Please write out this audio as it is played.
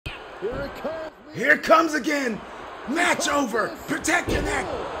Here it comes again. Match over. Protect your neck.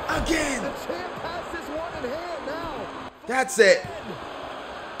 Again. That's it.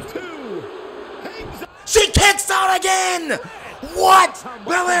 She kicks out again. What?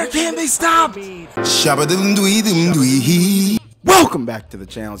 Belair can't be stopped. Welcome back to the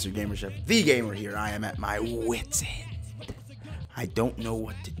channel. It's your Gamer Chef, the Gamer here. I am at my wit's end. I don't know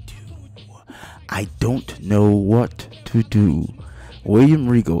what to do. I don't know what to do. William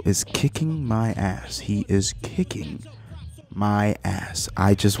Regal is kicking my ass. He is kicking my ass.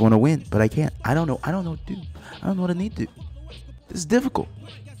 I just want to win, but I can't. I don't know what to do. I don't know what I need to do. This is difficult.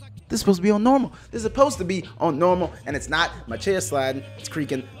 This is supposed to be on normal. This is supposed to be on normal, and it's not. My chair's sliding. It's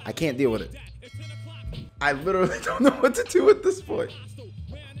creaking. I can't deal with it. I literally don't know what to do at this point.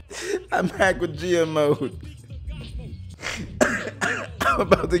 I'm back with GM mode. I'm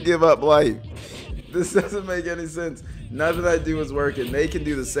about to give up life. This doesn't make any sense. Nothing I do is working. They can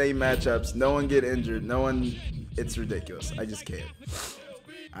do the same matchups. No one get injured. No one. It's ridiculous. I just can't.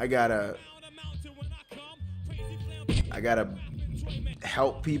 I gotta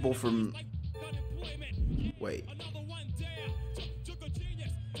help people from. Wait.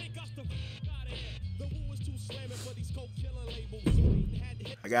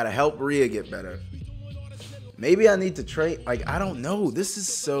 I gotta help Rhea get better. Maybe I need to train. Like, I don't know. This is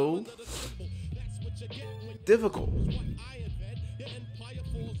so difficult.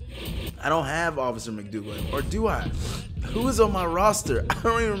 I don't have Officer McDougal, or do I? Who is on my roster? I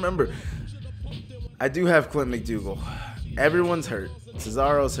don't even remember. I do have Clint McDougal. Everyone's hurt.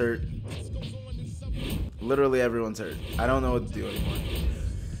 Cesaro's hurt. Literally everyone's hurt. I don't know what to do anymore.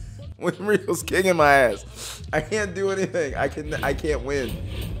 William Regal's kicking my ass. I can't do anything. I can't win.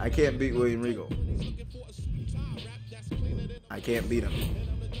 I can't beat William Regal. I can't beat him.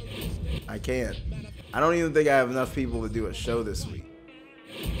 I can't. I don't even think I have enough people to do a show this week.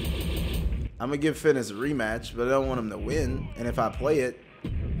 I'm going to give Fitness a rematch, but I don't want him to win. And if I play it,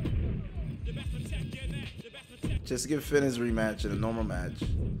 just give Fitness a rematch in a normal match.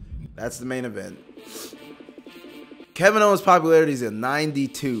 That's the main event. Kevin Owens' popularity is at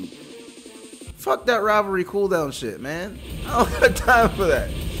 92. Fuck that rivalry cooldown shit, man. I don't got time for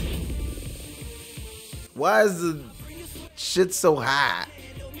that. Why is the shit so high?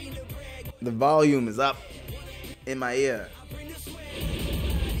 The volume is up in my ear.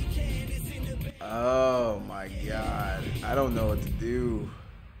 Oh my god. I don't know what to do.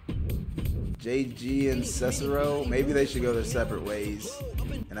 JG and Cesaro, maybe they should go their separate ways.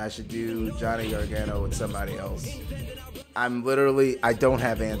 And I should do Johnny Gargano with somebody else. I don't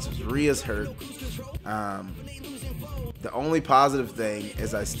have answers. Rhea's hurt. The only positive thing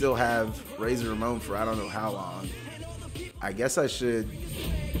is I still have Razor Ramon for I don't know how long. I guess I should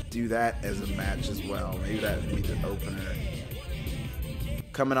do that as a match as well. Maybe that would be the opener.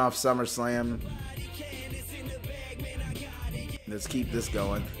 Coming off SummerSlam. Let's keep this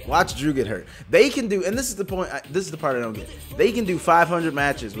going. Watch Drew get hurt. They can do, and this is the point, this is the part I don't get. They can do 500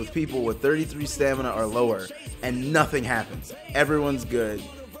 matches with people with 33 stamina or lower, and nothing happens. Everyone's good.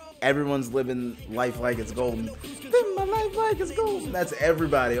 Everyone's living life like it's golden. Living my life like it's golden. That's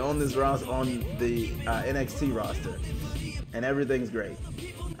everybody on this roster, on the NXT roster, and everything's great.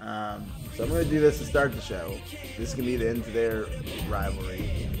 So I'm gonna do this to start the show. This can be the end to their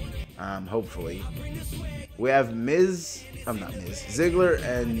rivalry. Hopefully, we have Ziggler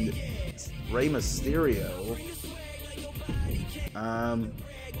and Rey Mysterio.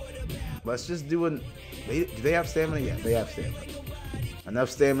 Let's just do do they have stamina? Yeah, they have stamina. Enough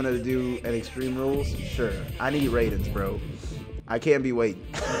stamina to do an Extreme Rules? Sure. I need ratings, bro. I can't be waiting.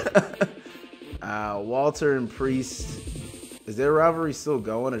 Walter and Priest. Is their rivalry still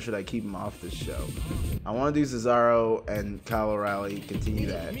going, or should I keep them off this show? I want to do Cesaro and Kyle O'Reilly. Continue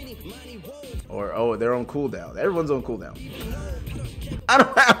that. Or, oh, they're on cooldown. Everyone's on cooldown. I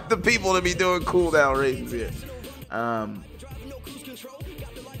don't have the people to be doing cooldown ratings here.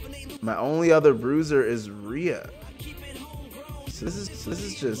 My only other bruiser is Rhea. So this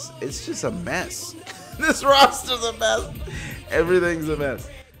is just, it's just a mess. This roster's a mess. Everything's a mess.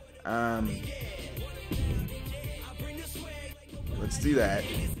 Let's do that.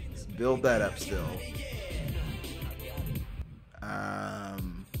 Let's build that up still.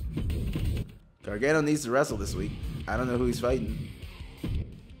 Gargano needs to wrestle this week. I don't know who he's fighting.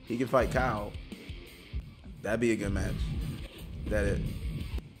 He can fight Kyle. That'd be a good match. That it.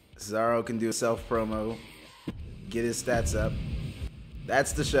 Cesaro can do a self promo. Get his stats up.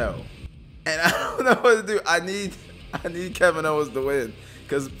 That's the show. And I don't know what to do. I need Kevin Owens to win.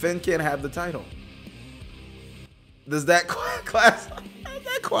 Because Finn can't have the title. Does that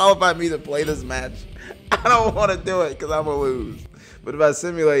qualify me to play this match? I don't want to do it because I'm going to lose. But if I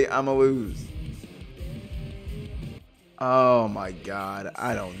simulate, I'm going to lose. Oh, my God.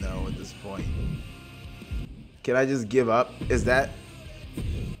 I don't know at this point. Can I just give up? Is that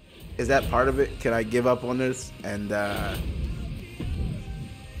part of it? Can I give up on this? And,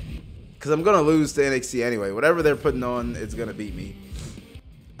 because I'm going to lose to NXT anyway. Whatever they're putting on, it's going to beat me.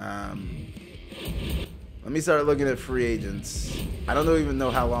 Let me start looking at free agents. I don't even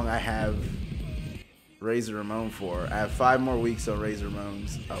know how long I have Razor Ramon for. I have 5 more weeks on Razor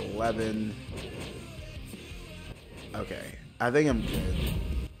Ramon's. 11. Okay. I think I'm good.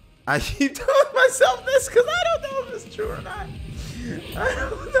 I keep telling myself this because I don't know if it's true or not. I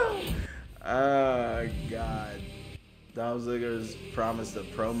don't know. Oh, God. Dolph Ziggler's promised a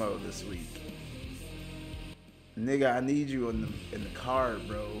promo this week. Nigga, I need you in the card,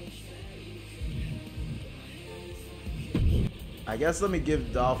 bro. I guess let me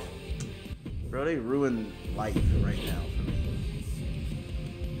give Dolph. Bro, they ruined life right now for me.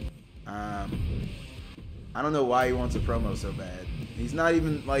 I don't know why he wants a promo so bad. He's not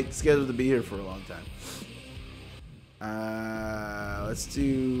even like scheduled to be here for a long time. Let's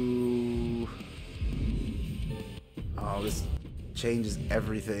do. Oh, this changes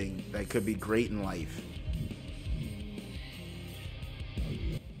everything that could be great in life.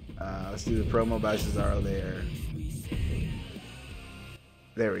 Let's do the promo by Cesaro there.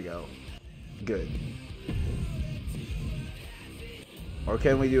 There we go. Good. Or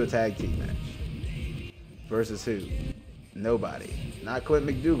can we do a tag team match? Versus who? Nobody. Not Clint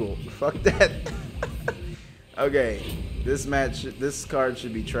McDougal. Fuck that. Okay. This card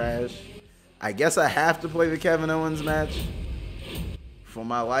should be trash. I guess I have to play the Kevin Owens match for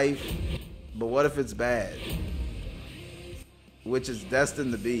my life. But what if it's bad? Which is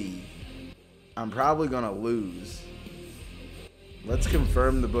destined to be. I'm probably going to lose. Let's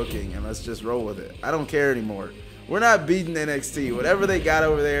confirm the booking and let's just roll with it. I don't care anymore. We're not beating NXT. Whatever they got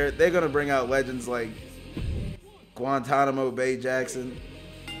over there, they're going to bring out legends like Guantanamo Bay Jackson.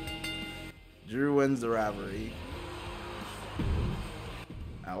 Drew wins the rivalry.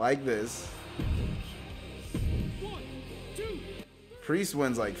 I like this. Priest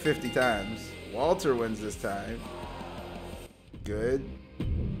wins like 50 times. Walter wins this time. Good.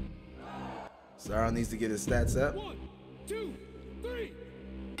 Cesaro needs to get his stats up. 1, 2, 3.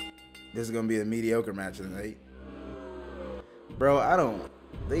 This is gonna be a mediocre match tonight. Bro, I don't.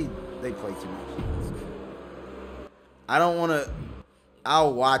 They play too much. I don't wanna.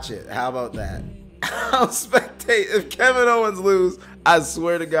 I'll watch it. How about that? I'll spectate. If Kevin Owens lose, I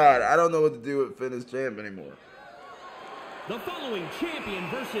swear to God, I don't know what to do with Finn as champ anymore. The following champion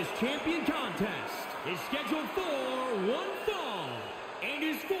versus champion contest is scheduled for one fall and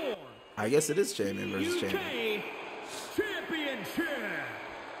is for I guess it is champion versus UK champion. Championship.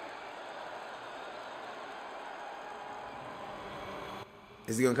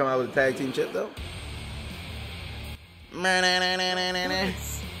 Is he gonna come out with a tag team chip though? Has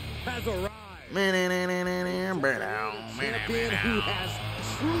arrived. Champion who has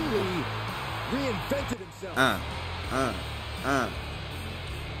truly reinvented himself.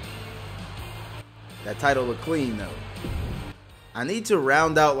 That title look clean though. I need to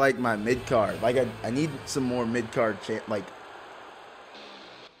round out like my mid card. Like I need some more mid card like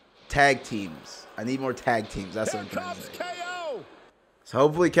tag teams. I need more tag teams. That's what I'm trying to say. KO. So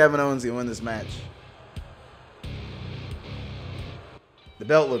hopefully Kevin Owens can win this match. The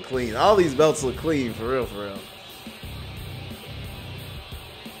belt look clean. All these belts look clean for real, for real.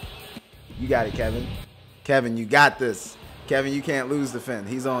 You got it, Kevin. Kevin, you got this. Kevin, you can't lose the Finn.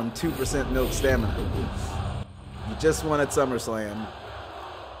 He's on 2% milk stamina. You just won at SummerSlam.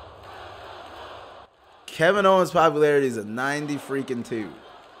 Kevin Owens' popularity is a 90 freaking 2.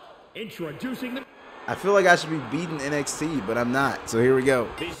 Introducing the I feel like I should be beating NXT, but I'm not. So here we go.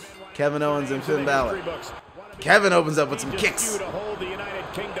 Kevin Owens and Finn Balor. Kevin opens up with some kicks.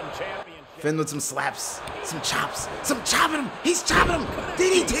 Finn with some slaps, some chops, some chopping him. He's chopping him.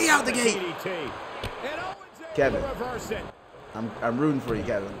 DDT out the gate. Kevin, I'm rooting for you,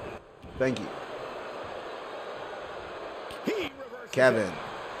 Kevin. Thank you. Kevin.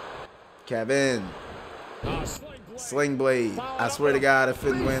 Sling blade. I swear to God, if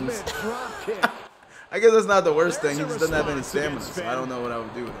Finn wins. I guess that's not the worst thing. He just doesn't have any stamina, so I don't know what I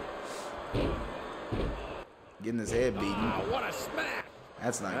would do with it. Getting his head beaten. What a smack!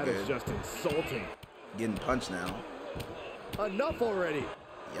 That's not That good. is just insulting. Getting punched now. Enough already.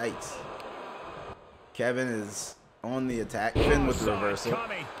 Yikes. Kevin is on the attack. Finn with the reversal.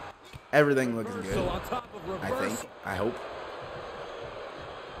 Everything looking good. On top of I reversal. think. I hope.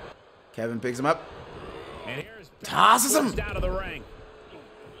 Kevin picks him up. And here's Tosses him. down to the ring.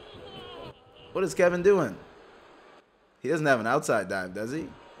 What is Kevin doing? He doesn't have an outside dive, does he?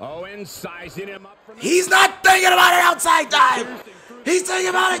 Owen sizing him up from the He's not thinking about an outside dive. He's thinking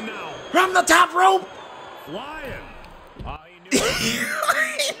about it from the top rope. flying. He knew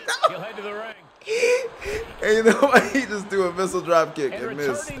it. He'll head to the ring. And you know what? He just do a missile drop kick and miss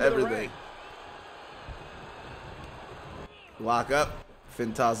returning to the everything. ring. Lock up.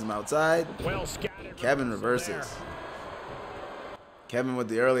 Finn tosses him outside. Well scattered. Kevin reverses. Kevin with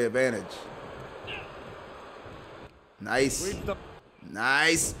the early advantage. Nice.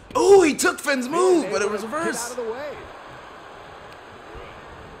 Nice. Ooh, he took Finn's move, but it was reversed.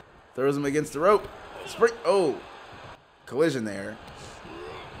 Throws him against the rope. Spring. Oh. Collision there.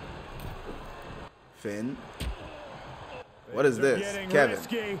 Finn. What is this?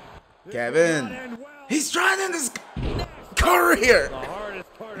 Kevin. Kevin. He's trying to end his career. The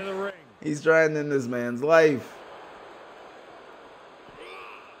hardest part of the ring. He's trying to end this man's life.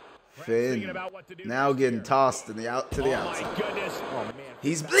 Finn now getting tossed to the outside. Oh, man.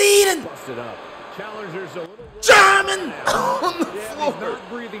 He's bleeding. Busted up. Challenger's a little German on the He's floor. not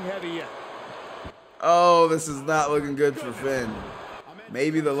breathing heavy yet. Oh, this is not looking good for Finn.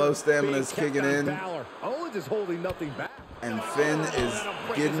 Maybe the low stamina is kicking in, Owens is holding nothing back. and Finn is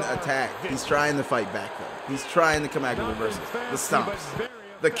getting attacked. He's trying to fight back, though. He's trying to come back with reversals. The stomps.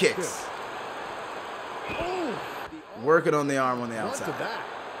 The kicks. Working on the arm on the outside.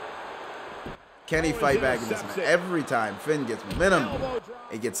 Can he fight back in this match? Every time Finn gets momentum,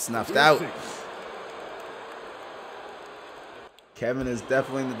 it gets snuffed out. Kevin is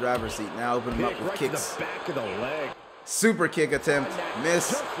definitely in the driver's seat. Now open him up with kicks. Back of the leg. Super kick attempt.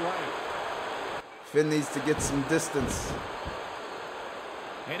 Miss. Finn needs to get some distance.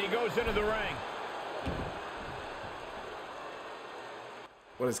 And he goes into the ring.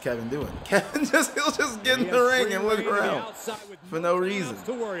 What is Kevin doing? Kevin he'll just get in the ring and look around for no reason.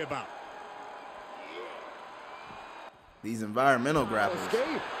 To worry about. These environmental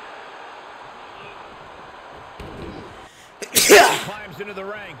grapplers. Climbs into the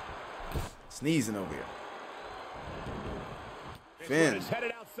ring. Sneezing over here. Finn.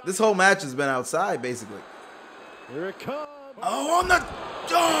 This whole match has been outside, basically. Here it comes. Oh, on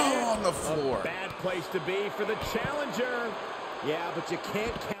the floor. Bad place to be for the challenger. Yeah, but you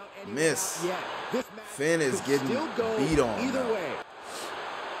can't count anyone Miss. out yet. This match Finn is could getting still go beat on. either Now. way.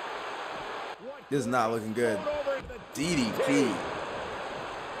 This is not looking good. DDP.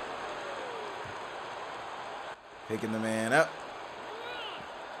 Picking the man up.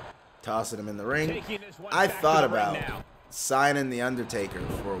 Tossing him in the ring. I thought about signing The Undertaker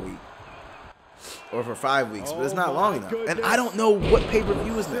for a week. Or for 5 weeks, but it's not long enough. And I don't know what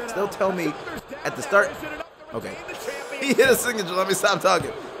pay-per-view is next. They'll tell me at the start. Okay. He hit a signature. Let me stop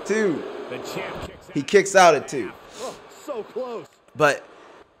talking. 2. He kicks out at 2. So close. But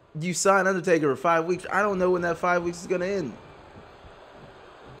you sign Undertaker for 5 weeks. I don't know when that 5 weeks is going to end.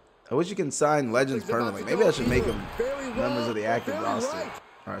 I wish you can sign legends permanently. Maybe I should make them members of the active roster.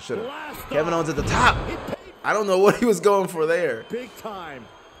 Or I should have. Kevin Owens at the top. I don't know what he was going for there. Big time.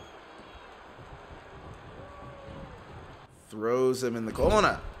 Throws him in the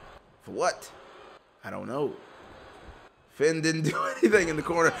corner. For what? I don't know. Finn didn't do anything in the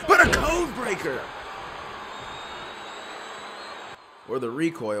corner, but a code breaker. Or the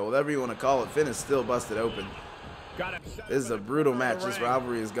recoil, whatever you want to call it. Finn is still busted open. This is a brutal match. This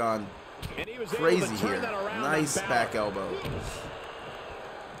rivalry has gone crazy here. Nice back elbow.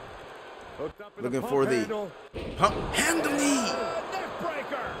 Looking for the pump handle knee.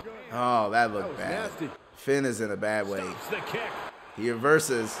 Oh, that looked bad. Finn is in a bad way. He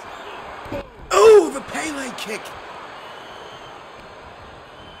reverses. Oh, the Pele kick.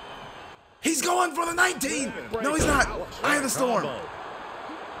 He's going for the 19. No, he's not. Eye of the Storm.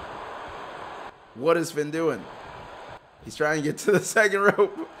 What is Finn doing? He's trying to get to the second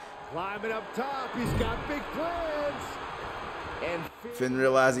rope. Climbing up top. He's got big plans. And Finn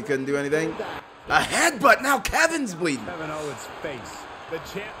realized he couldn't do anything. A headbutt. Now Kevin's bleeding. Kevin Owens' face. The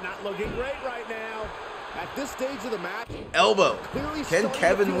champ not looking great right now. At this stage of the match, Elbow. Can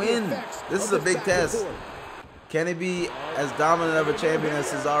Kevin win? This is a big test. Can he be as dominant of a champion as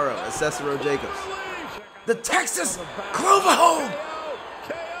Cesaro, as Cesaro Jacobs? The Texas Clover hold.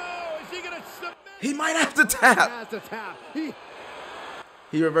 He might have to tap.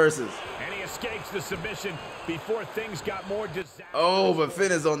 He reverses. And he escapes the submission before things got more disastrous. Oh, but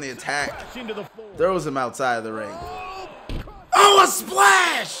Finn is on the attack. Throws him outside of the ring. Oh, a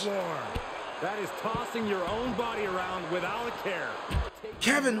splash! That is tossing your own body around without a care.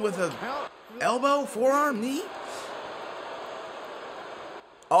 Kevin with a elbow, forearm, knee.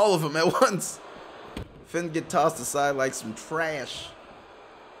 All of them at once. Finn get tossed aside like some trash.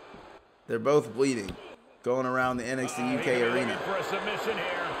 They're both bleeding. going around the NXT UK arena.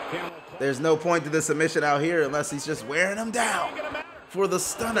 There's no point to this submission out here unless he's just wearing him down for the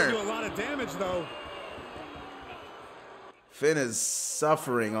stunner. Do a lot of damage, though. Finn is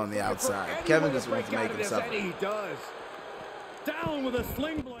suffering on the outside. Kevin just wants to make him suffer. He does. Down with a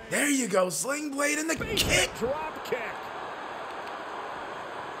sling blade. There you go, sling blade and the kick. Drop kick.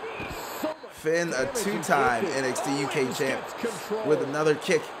 Finn, a two-time NXT UK champ, with another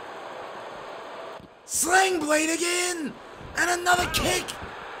kick. Sling blade again, and another kick.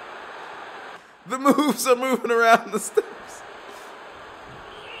 The moves are moving around the steps.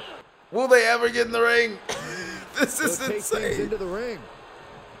 Will they ever get in the ring? This is insane. Into the ring.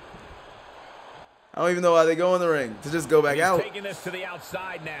 I don't even know why they go in the ring, to just go back out. Taking this to the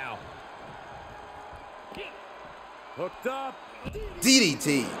outside now. Hooked up.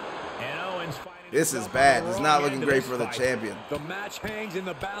 DDT. And Owens fighting. This is bad. It's not looking great for the champion. The match hangs in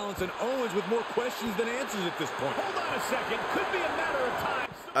the balance, and Owens with more questions than answers at this point. Hold on a second. Could be a matter of time.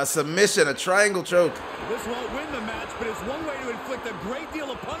 A submission, a triangle choke. This won't win the match, but it's one way to inflict a great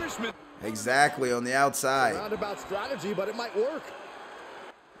deal of punishment. Exactly, on the outside. Roundabout strategy, but it might work.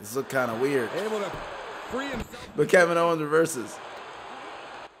 This look kind of weird. Able to free himself. But Kevin Owens reverses.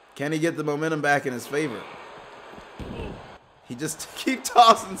 Can he get the momentum back in his favor? He just keep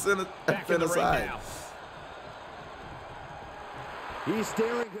tossing Finn aside. He's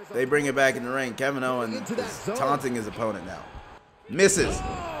staring. They bring it back in the ring. Kevin Owens is taunting his opponent now. Misses.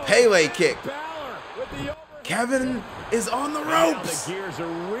 Pele kick. Kevin is on the ropes. The gears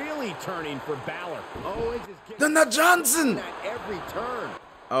are really turning for Balor. The Nut Johnson. At every turn.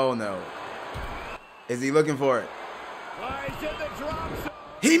 Oh no. Is he looking for it?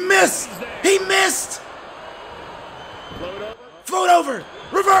 He missed. He missed. Float over.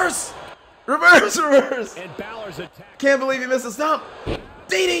 Reverse. Reverse. Reverse. And Balor's attack. Can't believe he missed a stomp.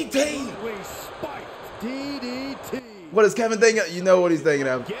 DDT. DDT. What is Kevin thinking? You know what he's thinking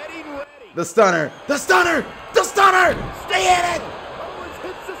of. Getting ready. The stunner. The stunner. The stunner. They hit it. Owens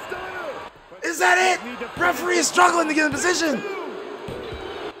hits the stunner. Is that it? Referee is struggling to get in position.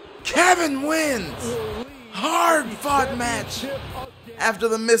 Kevin wins. Hard fought match after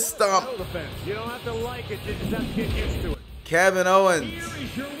the missed stomp. You don't have to like it, you just have to get used to it. Kevin Owens Here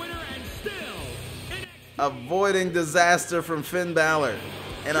is your winner and still avoiding disaster from Finn Balor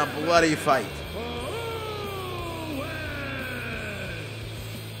in a bloody fight.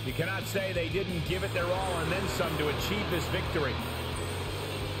 You cannot say they didn't give it their all and then some to achieve this victory.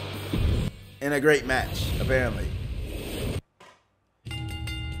 In a great match, apparently.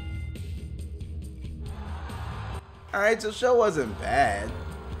 Alright, so the show wasn't bad.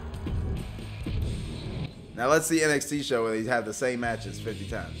 Now let's see NXT show where they have the same matches 50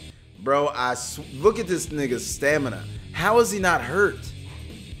 times. Bro, look at this nigga's stamina. How is he not hurt?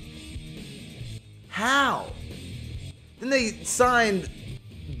 How? Then they signed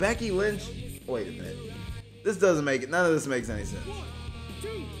Becky Lynch. Wait a minute. This doesn't make it. None of this makes any sense. 1,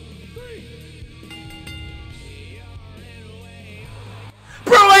 2, 3.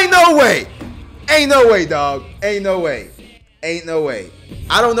 Bro, ain't no way. Ain't no way, dog. Ain't no way. Ain't no way.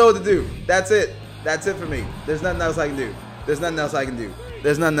 I don't know what to do. That's it. That's it for me. There's nothing else I can do. There's nothing else I can do.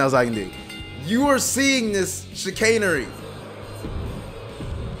 There's nothing else I can do. You are seeing this chicanery.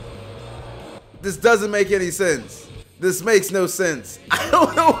 This doesn't make any sense. This makes no sense. I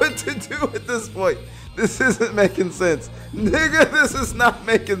don't know what to do at this point. This isn't making sense. Nigga, this is not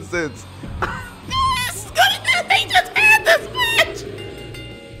making sense. They just had this match.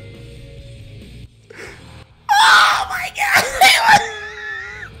 Oh my God.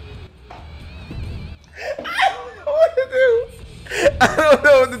 I don't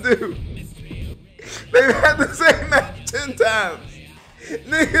know what to do. They've had the same match 10 times.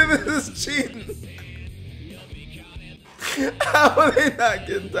 Nigga, this is cheating. How are they not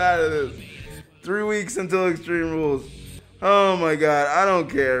getting tired of this? 3 weeks until Extreme Rules. Oh my God, I don't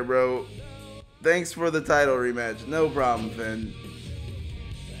care, bro. Thanks for the title rematch. No problem, Finn.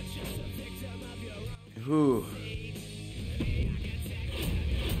 Whew.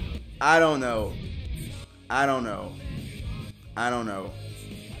 I don't know. I don't know. I don't know.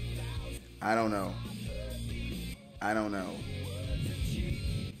 I don't know. I don't know.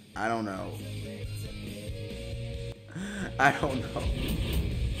 I don't know. I don't know.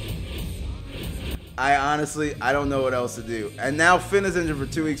 I honestly, I don't know what else to do. And now Finn is injured for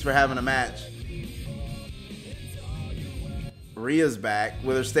 2 weeks for having a match. Rhea's back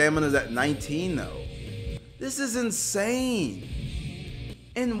with her stamina's at 19 though. This is insane.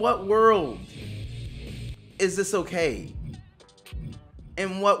 In what world is this okay?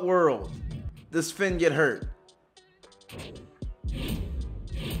 In what world does Finn get hurt?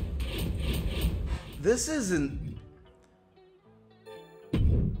 This isn't.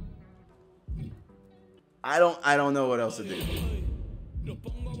 I don't know what else to do.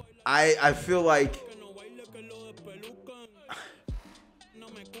 I feel like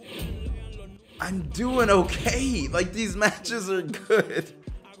I'm doing okay. Like, these matches are good.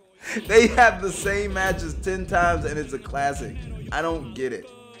 They have the same matches 10 times and it's a classic. I don't get it.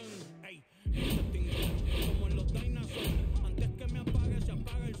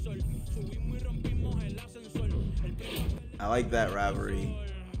 I like that rivalry.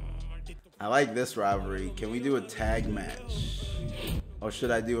 I like this rivalry. Can we do a tag match? Or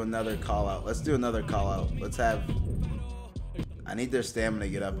should I do another call out? Let's do another call out. Let's have... I need their stamina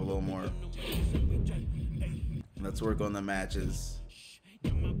to get up a little more. Let's work on the matches.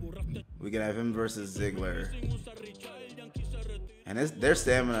 We can have him versus Ziggler. And their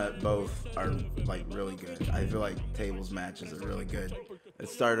stamina both are like really good. I feel like tables matches are really good. It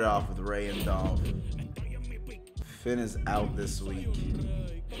started off with Ray and Dolph. Finn is out this week.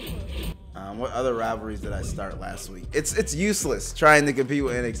 What other rivalries did I start last week? It's useless trying to compete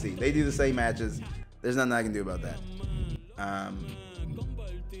with NXT. They do the same matches. There's nothing I can do about that.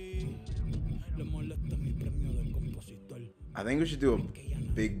 I think we should do a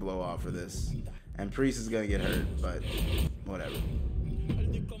big blow off for this. And Priest is gonna get hurt, but whatever.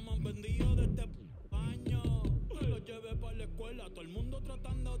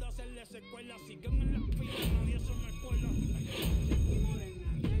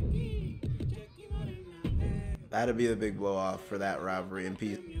 That'll be the big blow off for that rivalry, and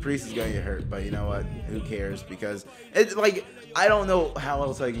Priest is gonna get hurt, but you know what? Who cares? Because it's like, I don't know how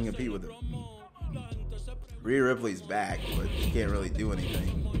else I can compete with him. Rhea Ripley's back, but she can't really do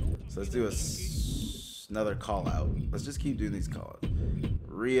anything. So let's do another call out. Let's just keep doing these call outs.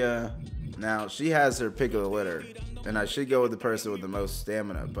 Rhea, now she has her pick of the litter, and I should go with the person with the most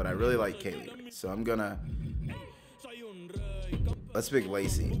stamina, but I really like Kaylee, so I'm gonna. Let's pick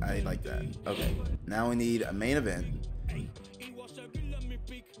Lacey. I like that. Okay. Now we need a main event.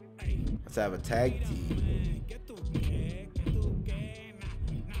 Let's have a tag team.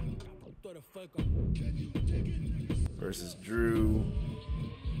 Versus Drew.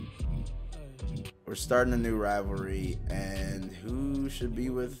 We're starting a new rivalry. And who should be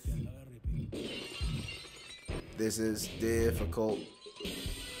with? This is difficult.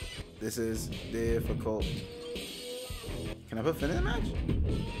 This is difficult. Can I put Finn in the match?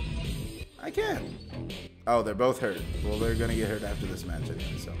 I can. Oh, they're both hurt. Well, they're gonna get hurt after this match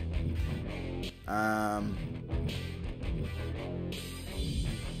anyway, so.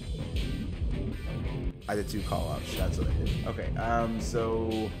 I did 2 call-outs. That's what I did. Okay,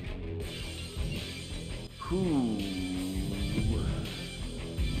 so who?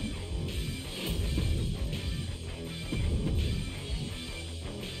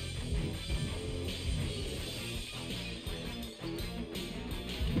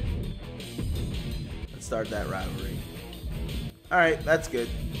 Start that rivalry. All right, that's good.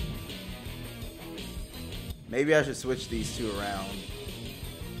 Maybe I should switch these 2 around.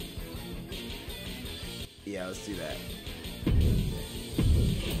 Yeah, let's do that.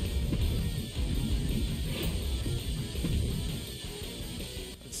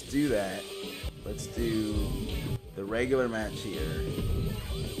 Let's do that. Let's do the regular match here,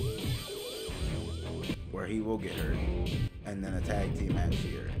 where he will get hurt, and then a tag team match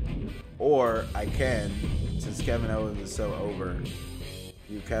here. Or I can, since Kevin Owens is so over,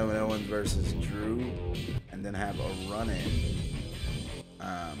 do Kevin Owens versus Drew, and then have a run-in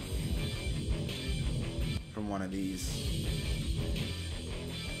from one of these.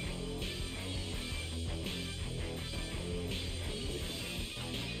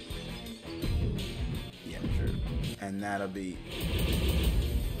 Yeah, true. And that'll be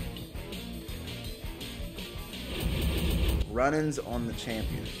run-ins on the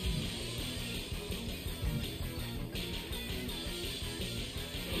champion.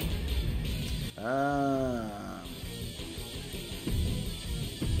 I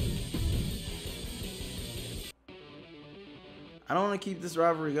don't want to keep this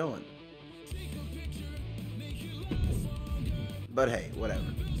rivalry going. But hey, whatever.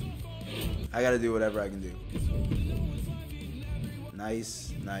 I gotta do whatever I can do.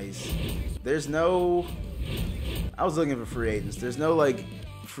 Nice, nice. There's no... I was looking for free agents. There's no, like,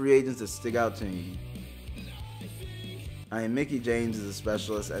 free agents that stick out to me. I mean, Mickie James is a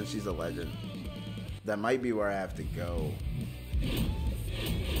specialist, and she's a legend. That might be where I have to go.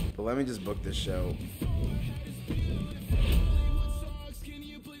 But let me just book this show.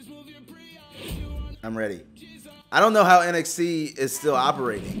 I'm ready. I don't know how NXT is still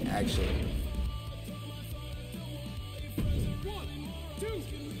operating, actually. 1, 2,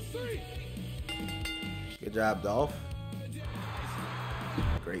 3. Good job, Dolph.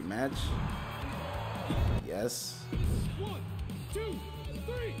 Great match. Yes. 1, 2,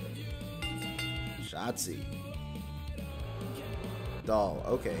 3. Shotzi. Doll.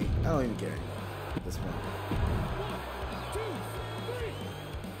 Okay. I don't even care at this point. 1, 2,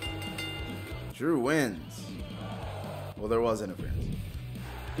 3. Drew wins. Well, there was interference.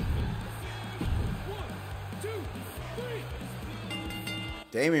 1, 2, 3.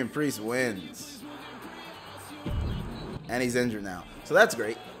 Damian Priest wins. And he's injured now. So that's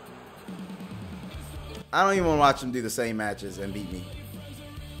great. I don't even want to watch him do the same matches and beat me.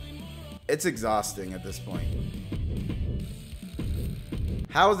 It's exhausting at this point.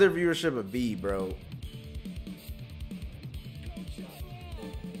 How is their viewership a B, bro?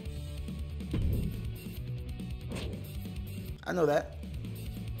 I know that.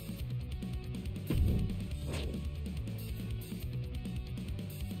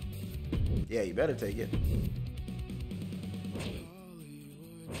 Yeah, you better take it.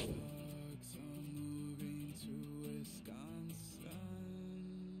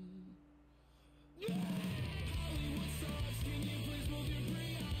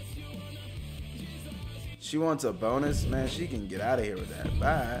 She wants a bonus? Man, she can get out of here with that.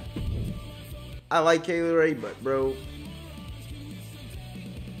 Bye. I like Kaylee Ray, but bro,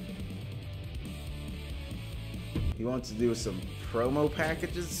 he wants to do some promo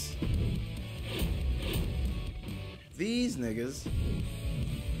packages. These niggas.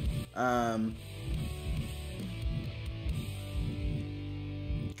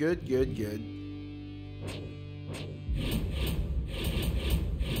 Good.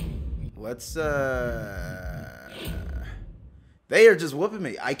 Let's they are just whooping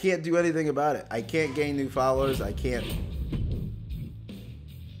me. I can't do anything about it. I can't gain new followers. I can't.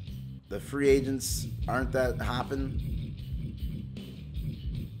 The free agents aren't that hopping.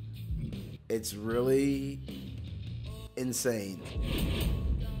 It's really insane.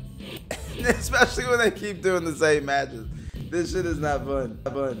 Especially when they keep doing the same matches. This shit is not fun.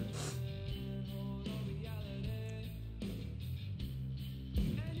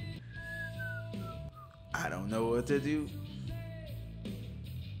 I don't know what to do.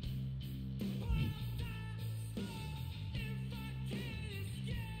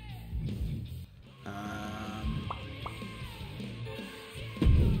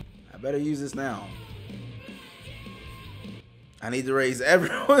 I better use this now. I need to raise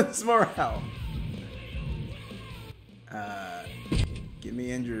everyone's morale. Give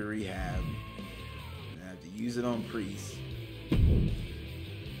me injury rehab. I have to use it on Priest.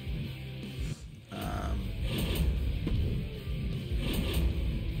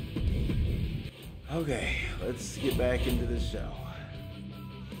 Okay, let's get back into the show.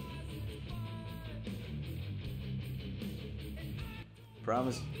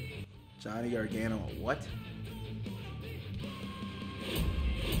 Promise Johnny Gargano what?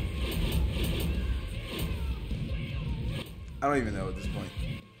 I don't even know at this point.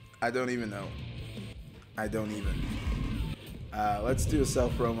 I don't even know. Let's do a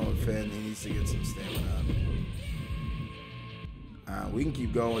self-promo with Finn. He needs to get some stamina up. We can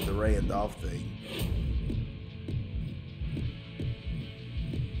keep going with the Ray and Dolph thing.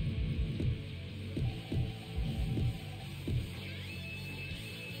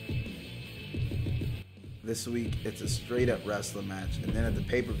 This week, it's a straight-up wrestling match. And then at the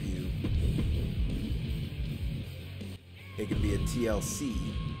pay-per-view, it could be a TLC.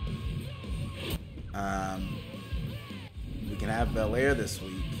 We can have Belair this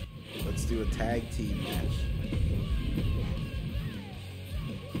week. Let's do a tag team match.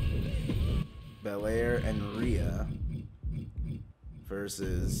 Belair and Rhea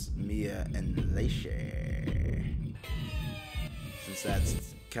versus Mia and Lacey. Since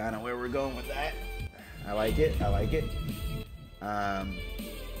that's kind of where we're going with that. I like it.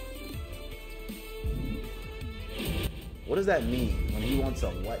 What does that mean when he wants a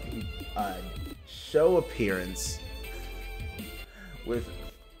what? Show appearance with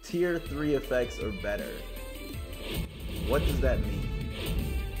tier 3 effects or better. What does that mean?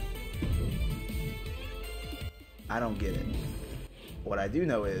 I don't get it. What I do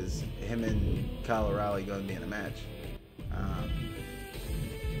know is him and Kyle O'Reilly going to be in a match.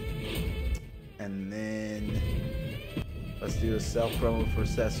 And then let's do a self promo for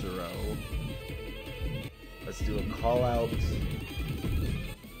Cesaro. Let's do a call out with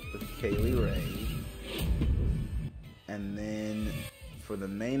Kaylee Ray. And then for the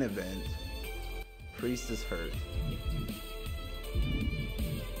main event, Priest is hurt.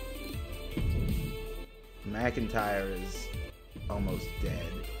 McIntyre is almost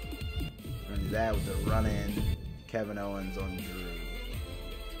dead. We're gonna do that with the run-in, Kevin Owens on Drew.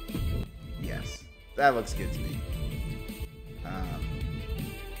 Yes. That looks good to me.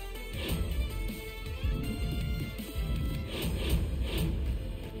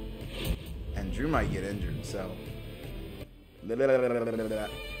 And Drew might get injured, so I'm gonna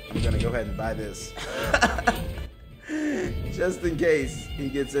go ahead and buy this just in case he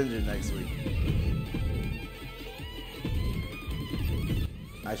gets injured next week.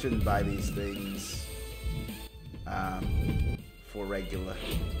 I shouldn't buy these things for regular.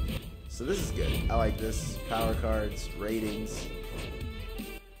 So this is good. I like this. Power cards, ratings.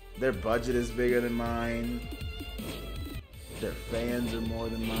 Their budget is bigger than mine. Their fans are more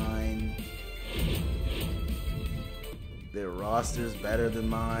than mine. Their roster's better than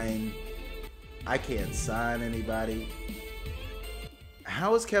mine. I can't sign anybody.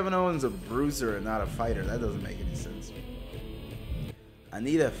 How is Kevin Owens a bruiser and not a fighter? That doesn't make any sense. I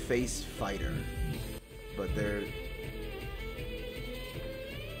need a face fighter, but they're...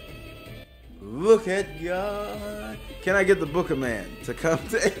 Look at God. Can I get the Booker Man to come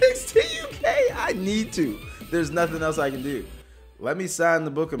to NXT UK? I need to. There's nothing else I can do. Let me sign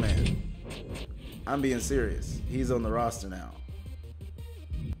the Booker Man. I'm being serious. He's on the roster now.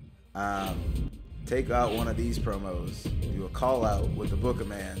 Take out one of these promos. Do a call out with the Booker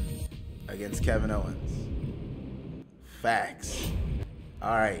Man against Kevin Owens. Facts.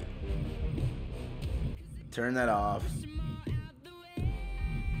 All right. Turn that off.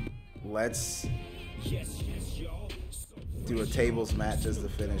 Let's do a tables match as the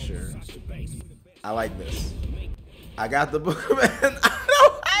finisher. I like this. I got the Booker Man.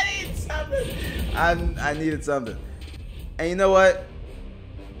 I need something. I needed something. And you know what?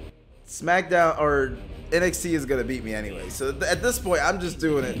 SmackDown or NXT is gonna beat me anyway. So at this point, I'm just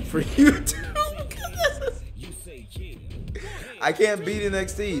doing it for you too. I can't beat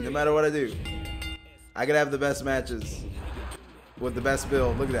NXT no matter what I do. I could have the best matches with the best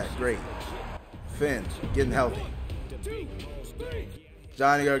build. Look at that, great. Finn getting healthy.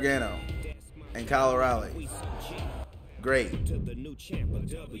 Johnny Gargano and Kyle O'Reilly. Great.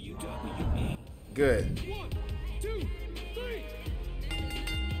 Good.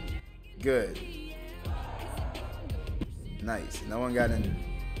 Good. Nice. No one got injured.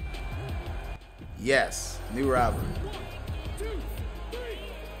 Yes. New rivalry.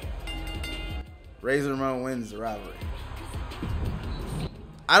 Razor Ramon wins the rivalry.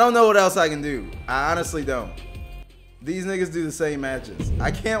 I don't know what else I can do. I honestly don't. These niggas do the same matches.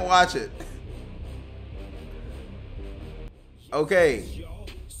 I can't watch it. Okay.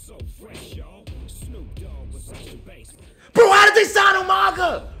 Bro, how did they sign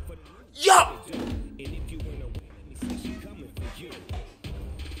Umaga? Yo!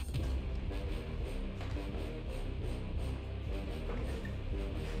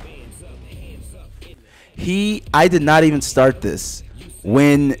 I did not even start this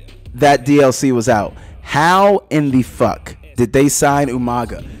when that DLC was out. How in the fuck did they sign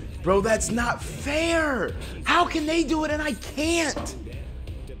Umaga? Bro, that's not fair. How can they do it and I can't?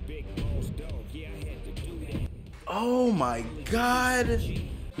 Oh my God.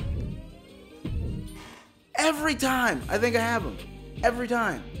 Every time I think I have him. Every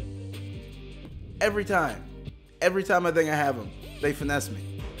time. Every time. Every time I think I have him, they finesse me.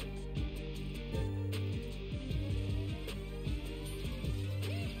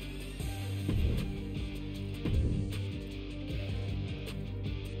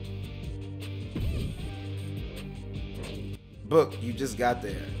 Book, you just got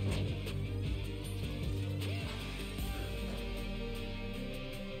there.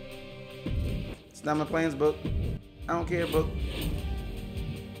 It's not my plans, Book. I don't care, Book.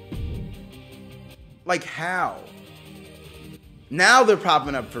 Like how? Now they're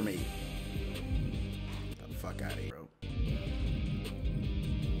popping up for me. Get the fuck out of here, bro.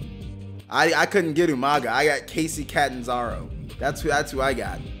 I couldn't get Umaga. I got Casey Catanzaro. That's who I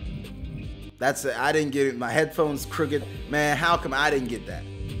got. That's it. I didn't get it. My headphones crooked. Man, how come I didn't get that?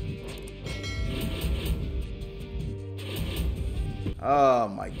 Oh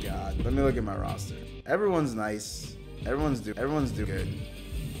my God. Let me look at my roster. Everyone's nice. Everyone's doing good.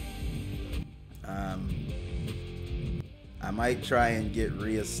 I might try and get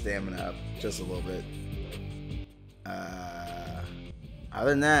Rhea's stamina up just a little bit. Other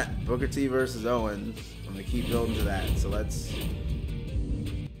than that, Booker T versus Owens. I'm gonna keep building to that. So let's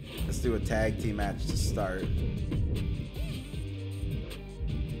do a tag team match to start.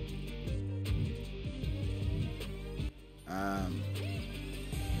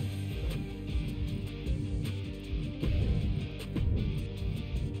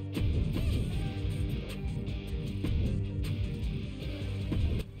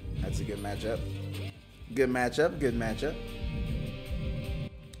 That's a good matchup. Good matchup. Good matchup.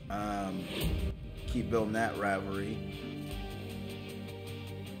 Keep building that rivalry.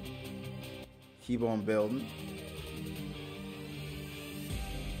 Keep on building.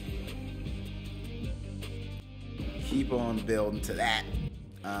 Keep on building to that.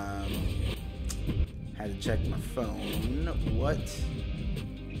 Had to check my phone.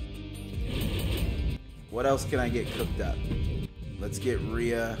 What else can I get cooked up? Let's get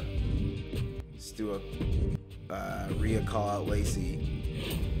Rhea. Let's do a Rhea call out Lacey.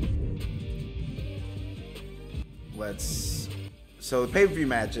 So the pay-per-view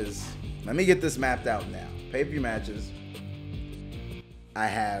matches. Let me get this mapped out now. Pay-per-view matches. I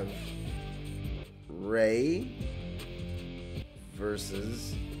have Ray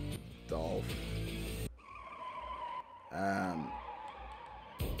versus Dolph.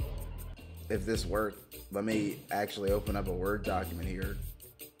 If this worked, let me actually open up a Word document here.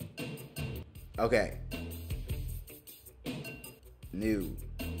 Okay. New.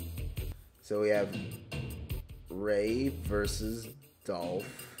 So we have Ray versus Dolph.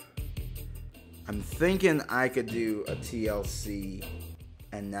 I'm thinking I could do a TLC,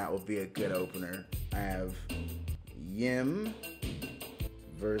 and that would be a good opener. I have Yim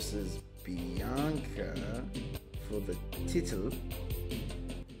versus Bianca for the title.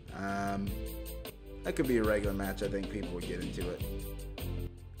 That could be a regular match. I think people would get into it.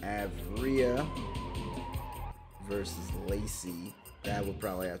 I have Rhea versus Lacey. That would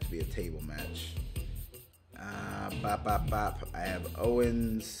probably have to be a table match. I have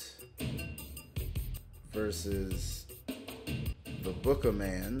Owens versus the Booker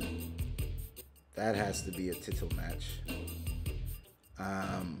Man. That has to be a title match.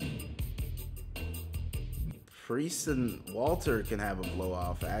 Priest and Walter can have a blow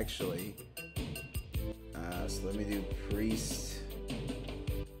off, actually. So let me do Priest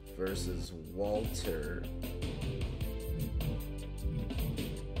versus Walter.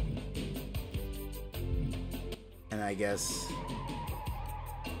 And I guess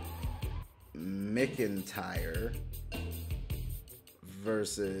McIntyre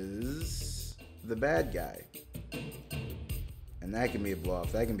versus the bad guy. And that can be a blow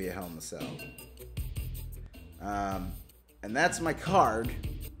off. That can be a Hell in a Cell. And that's my card.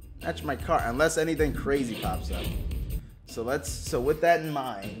 That's my card. Unless anything crazy pops up. So with that in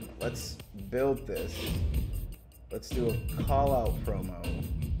mind, let's build this. Let's do a call out promo.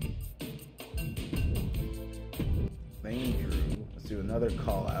 Main crew. Let's do another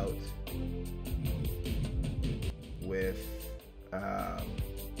call out with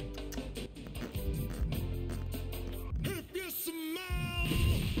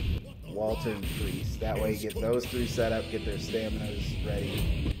Walter and Priest. That way, get those three set up, get their staminas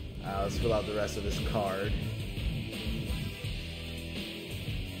ready. Let's fill out the rest of this card.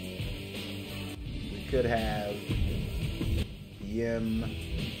 We could have Yim.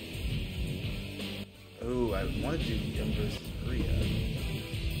 Ooh, I want to do Yim versus Rhea.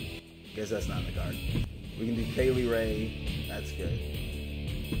 Guess that's not in the card. We can do Kaylee Ray. That's good.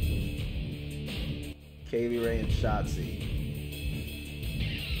 Kaylee Ray and Shotzi.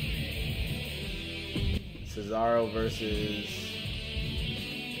 Cesaro versus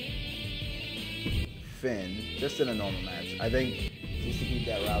Finn, just in a normal match. I think just to keep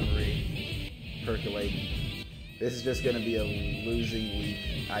that rivalry percolating. This is just going to be a losing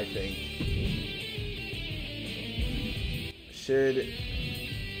week, I think.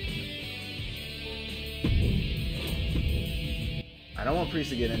 I don't want Priest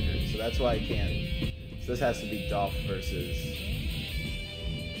to get injured, so that's why I can't. So this has to be Dolph versus.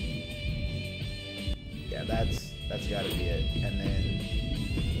 Yeah, that's got to be it. And then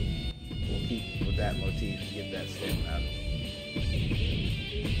we'll keep with that motif to get that stamina up.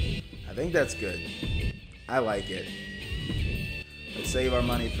 I think that's good. I like it. Let's save our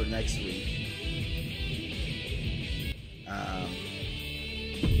money for next week.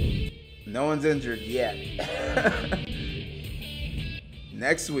 No one's injured yet.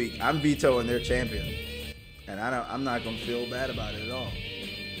 Next week, I'm vetoing their champion. And I'm not going to feel bad about it at all.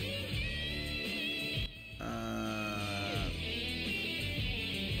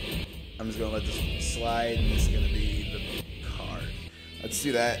 I'm just going to let this slide, and this is going to be the card. Let's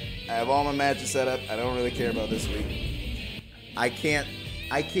do that. I have all my matches set up. I don't really care about this week. I can't,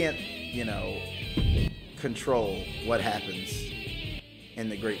 you know, control what happens in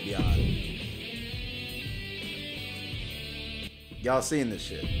the great beyond. Y'all seeing this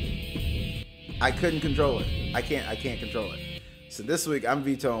shit. I couldn't control it. I can't control it. So this week, I'm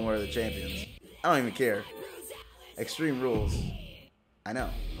vetoing one of the champions. I don't even care. Extreme Rules. I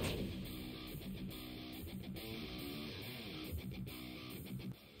know.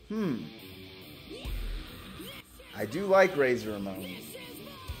 I do like Razor Ramon.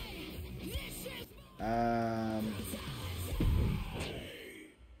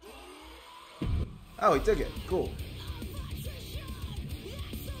 Oh, he took it. Cool.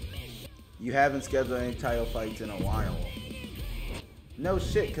 You haven't scheduled any title fights in a while. No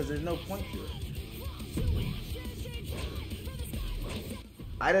shit, because there's no point to it.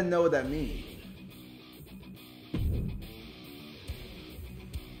 I didn't know what that means.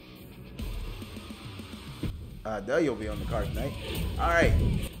 Duh, you'll be on the card tonight. Alright,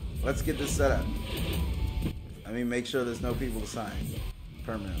 let's get this set up. Let me make sure there's no people to sign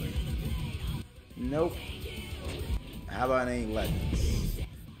permanently. Nope. How about any legends?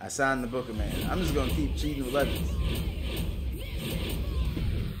 I signed the Booker Man. I'm just gonna keep cheating with legends.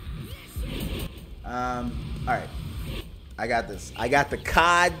 Alright. I got this. I got the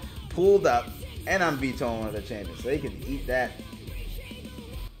COD pulled up, and I'm vetoing one of the champions. So they can eat that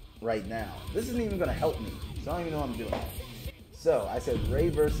right now. This isn't even gonna help me. So I don't even know what I'm doing. So I said Ray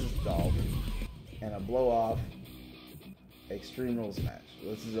versus Dolph and a blow-off Extreme Rules match.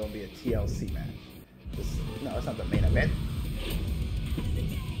 This is gonna be a TLC match. No, it's not the main event.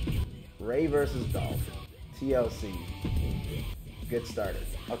 Ray versus Dolph, TLC. Get started.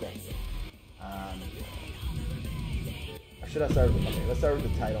 Okay. Should I start with? Okay, let's start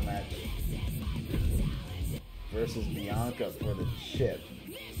with the title match versus Bianca for the chip.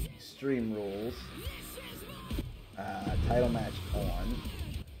 Extreme Rules. Title match on.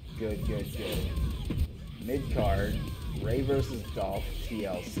 Good. Mid card. Ray versus Dolph,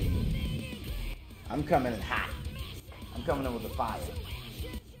 TLC. I'm coming in hot. I'm coming in with the fire.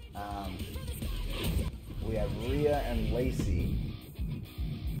 We have Rhea and Lacey.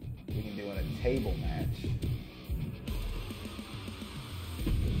 We can do in a table match.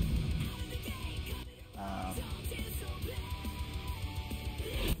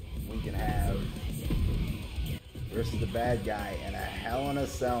 We can have versus the bad guy in a Hell in a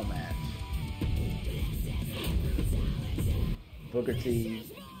Cell match. Booker T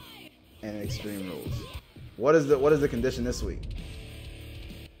and Extreme Rules. What is the condition this week?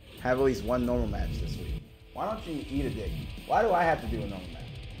 Have at least one normal match this week. Why don't you eat a dick? Why do I have to do a normal match?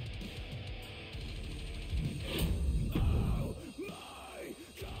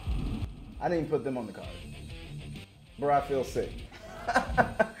 I didn't even put them on the card. Bro, I feel sick.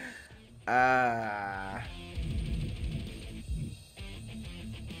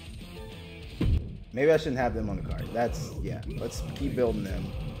 Maybe I shouldn't have them on the card. Yeah. Let's keep building them.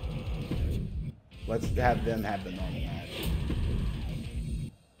 Let's have them have the normal match.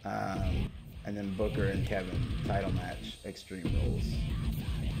 And then Booker and Kevin, title match, Extreme Rules.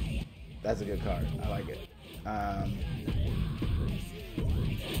 That's a good card. I like it.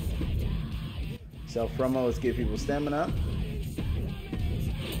 Self promo, let's give people stamina.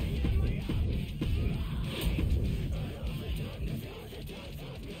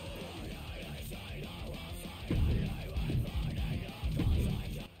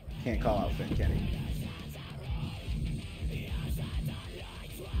 Can't call out Finn, can he?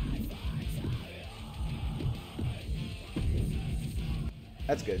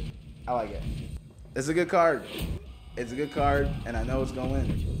 That's good. I like it. It's a good card. It's a good card, and I know it's gonna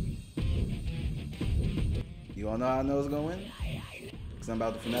win. You all know how I know it's gonna win? Because I'm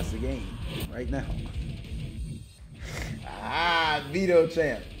about to finesse the game right now. Veto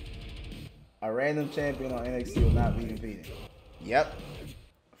champ. A random champion on NXT will not be competing. Yep.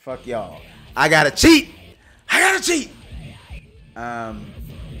 Fuck y'all. I gotta cheat.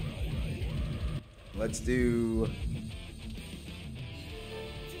 Let's do.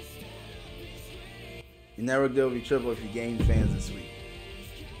 You never do be triple if you gain fans this week.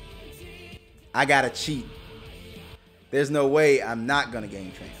 I gotta cheat. There's no way I'm not gonna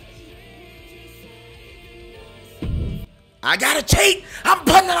gain fans. I gotta cheat. I'm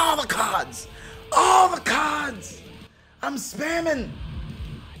putting in all the cards. All the cards. I'm spamming.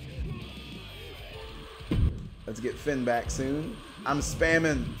 Let's get Finn back soon. I'm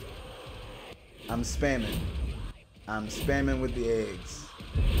spamming. I'm spamming with the eggs.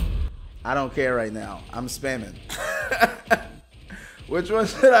 I don't care right now. I'm spamming. Which one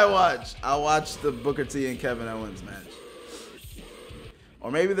should I watch? I'll watch the Booker T and Kevin Owens match.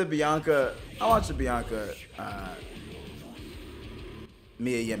 Or maybe the Bianca. I'll watch the Bianca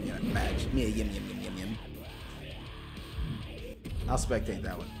Mia Yim Yim match. Mia Yim Yim Yim Yim Yim. I'll spectate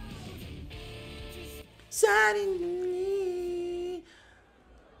that one.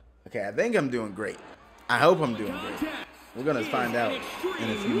 Okay, I think I'm doing great. I hope I'm doing great. We're gonna find out in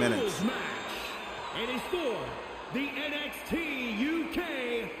a few minutes. It is for the NXT UK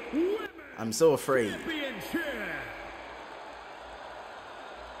Women's I'm so afraid. Championship.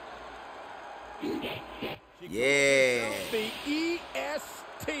 Yeah. The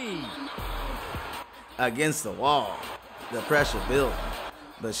EST. against the wall. The pressure building.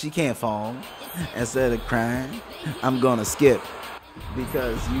 But she can't fall. Instead of crying, I'm gonna skip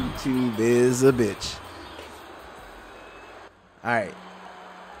because YouTube is a bitch. All right.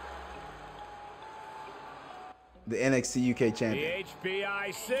 The NXT UK champion. The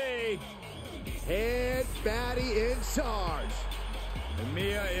HBIC head baddie in charge. And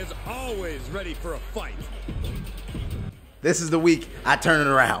Mia is always ready for a fight. This is the week I turn it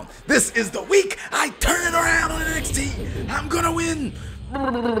around. This is the week I turn it around on NXT. I'm gonna win.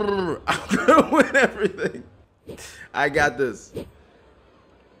 I'm gonna win everything. I got this.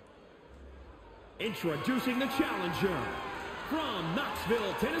 Introducing the challenger from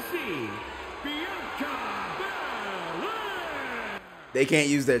Knoxville, Tennessee, Bianca Belair. They can't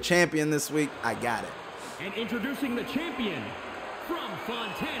use their champion this week. I got it. And introducing the champion from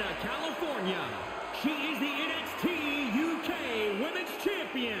Fontana, California. She is the NXT UK Women's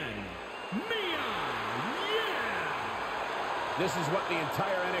Champion, Mia Yim. This is what the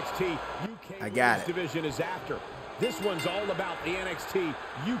entire NXT UK I got Women's it. division is after. This one's all about the NXT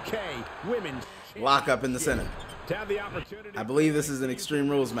UK Women's Lock up in the center. To have the opportunity, I believe this is an Extreme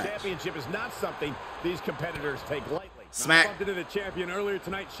Rules match. Championship is not something these competitors take lightly. Smack. I bumped into the champion earlier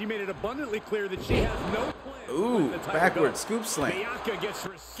tonight. She made it abundantly clear that she has no plan to Ooh, win the title backward belt. scoop slam. Bianca gets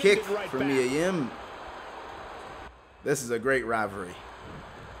Kick rescinded right from back. Mia Yim. This is a great rivalry.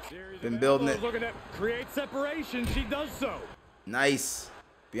 Series Been of building elbows it. Looking to create separation. She does so. Nice.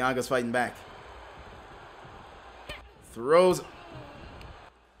 Bianca's fighting back. Throws.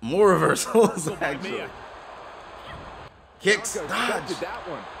 More reversals, By actually. Mia. Kicks. Bianca Dodge. accepted that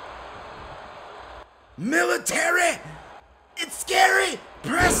one. Military. It's scary.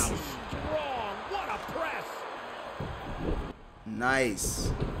 Press. Strong. What a press.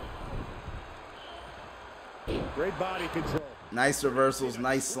 Nice. Great body control. Nice reversals.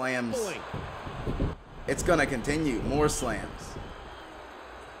 Nice slams. It's going to continue. More slams.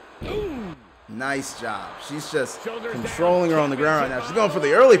 Ooh. Nice job. She's just Shoulders controlling down. her on the ground right now. She's going for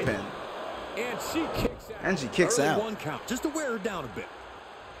the early pin. And she kicks out. And she kicks Early out. one count, just to wear her down a bit.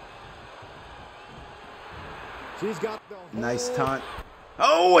 She's got the whole Nice taunt.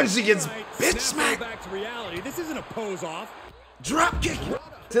 Oh, and she gets right. bitch Snap her smack. back to reality. This isn't a pose off. Drop kick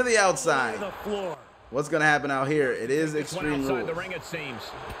to the To outside. the floor. What's going to happen out here? It is This one Extreme outside Rules. the ring, it seems.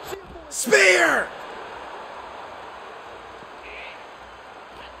 Spear!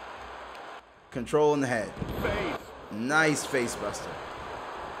 Control in the head. Face. Nice face buster.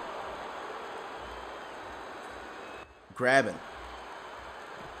 Grabbing.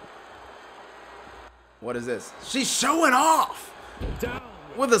 What is this? She's showing off Down.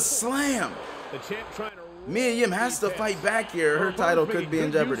 with a slam. The champ trying to Mia Yim has to fight back here. Her Her title opponent's could be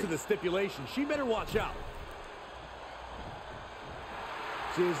in making good jeopardy. use of the stipulation. She better watch out.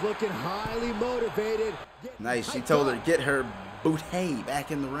 She's looking highly motivated. Nice. She told her, get her booty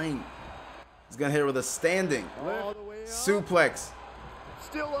back in the ring. He's going to hit her with a standing All the way up. suplex.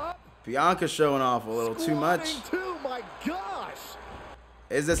 Still up. Bianca showing off a little too much. Squatting too, my gosh.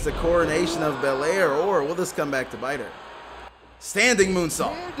 Is this the coronation of Belair, or will this come back to bite her? Standing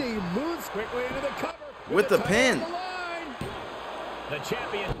moonsault Andy moves quickly into the cover. with the title pin. on the line. The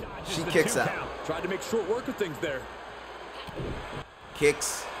champion dodges She the kicks 2 out. count. Tried to make short work of things there.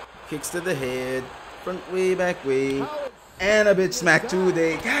 Kicks to the head, front way, back way, and a bitch smack to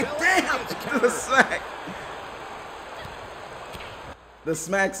the, god damn, the smack. The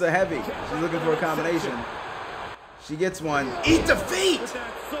smacks are heavy. She's looking for a combination. She gets one. Eat the feet. With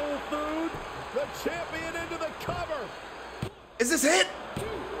that soul food, the champion into the cover. Is this it?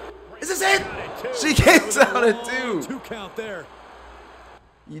 Is this it? Got it, too. She kicks That was a out at long 2. 2 count there.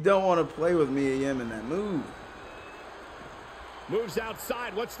 You don't want to play with Mia Yim in that move. Moves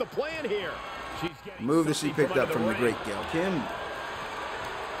outside. What's the plan here? She's getting Move that she something picked up under from the ring. great Gail Kim.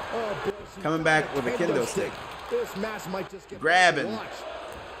 Oh, boy, she Coming got back with a kendo stick. This match might just get Grabbing. watch.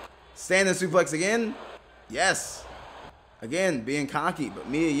 Standing suplex again. Yes. Again, being cocky, but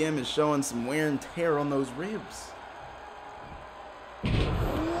Mia Yim is showing some wear and tear on those ribs.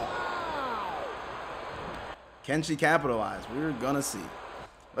 Wow. Can she capitalize? We're gonna see.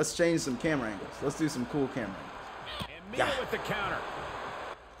 Let's change some camera angles. Let's do some cool camera angles. And Mia Yeah. with the counter.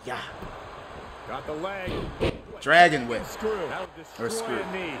 Yeah. Got the leg. Dragon whip. Screw. That would destroy Or screw.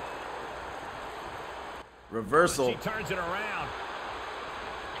 a knee. Reversal. She turns it around.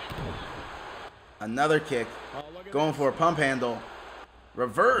 Another kick. Oh, look at Going this. for a pump handle.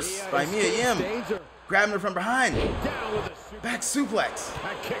 Reverse by Mia Yim. Danger. Grabbing her from behind. Down with a super. Back suplex.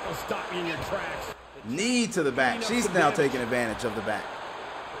 That kick will stop you in your tracks. Knee to the back. She's now taking advantage of the back.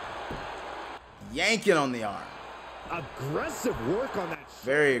 Yanking on the arm. Aggressive work on that.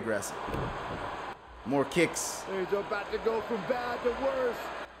 Very aggressive. More kicks. He's about to go from bad to worse.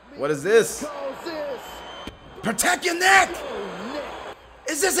 What is this? Calls this. Protect your neck! Oh,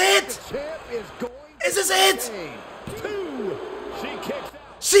 Nick. Is this it? The champ is going. Is this it? Two. She kicks out.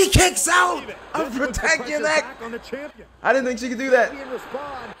 She kicks out of Then she puts the protect your pressure neck. back on the champion. I didn't think she could do that. Champion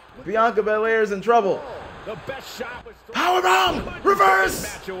respond. Bianca Belair is in trouble. The best shot was Powerbomb!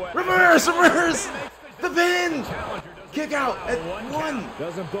 Reverse! Reverse! Reverse! The pin! Kick out at 1.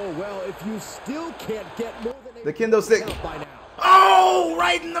 Doesn't bode well if you still can't get more than The kendo stick. by now. Oh,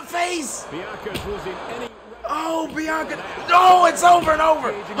 right in the face! Bianca's losing any. Oh, Bianca. No, it's over and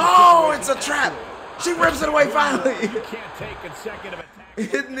over. Oh, it's a trap. She rips it away finally. You can't take consecutive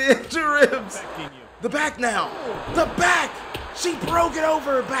attacks. Hitting the inner ribs. Affecting you. The back now. The back. She broke it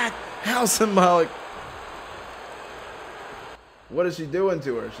over her back. How symbolic. What is she doing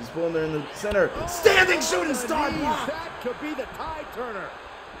to her? She's pulling her in the center. Standing shooting star block. That could be the tide turner.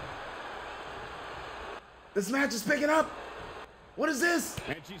 This match is picking up. What is this?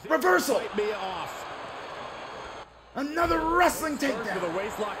 And she's Reversal. able to fight Mia off. Another wrestling First with takedown. a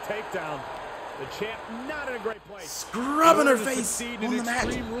waistlock takedown. The champ not in a great place. Scrubbing her In order to face succeed in on the mat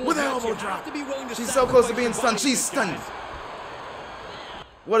Extreme Rules with an match, elbow you have drop. to be willing to She's so close to being sacrifice your stunned. body, She's stunned. guys.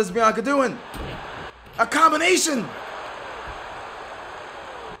 What is Bianca doing? A combination.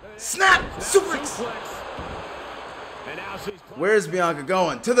 Snap. Suplex. And now she's Where's Bianca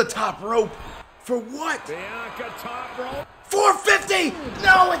going? To the top rope. For what? Bianca top rope 450.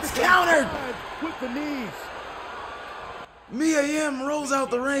 No, it's countered. with the knees. Mia Yim rolls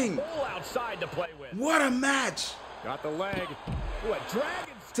out the ring. Full outside to play with. What a match. Got the leg. What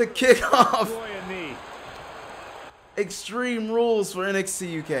dragon? To kick off Destroy a knee. Extreme Rules for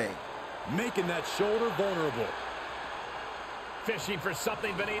NXT UK. Making that shoulder vulnerable. Fishing for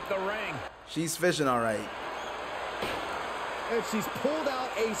something beneath the ring. She's fishing all right. And she's pulled out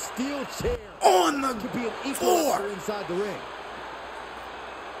a steel chair. On the Could be an equalizer floor. inside the ring.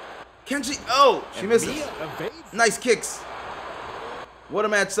 Can she? Oh, she misses. Mia evades. Nice kicks. What a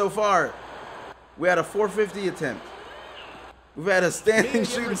match so far. We had a 450 attempt. We've had a standing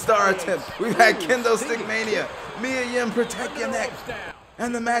shooting star attempt. We've had kendo stick mania. Mia Yim, protect your neck.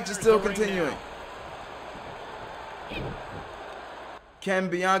 And the match is still continuing. Can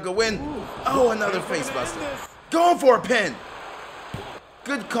Bianca win? Oh, another face buster. Going for a pin.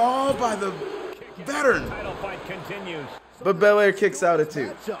 Good call by the veteran. Title fight continues. But Belair kicks out at 2.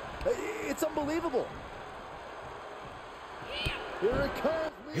 Matchup. It's unbelievable. Here it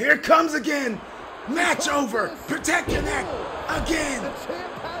comes. Here it comes again. Match over. Protect your neck. Again. The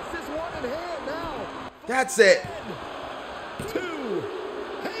champ has this one in hand now. That's it. 2.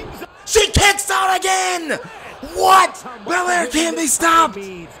 Hangs up. She kicks out again. What? Belair can't be stopped. To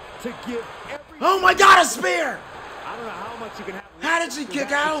give every. Oh my God, a spear. I don't know how much you can have. How did she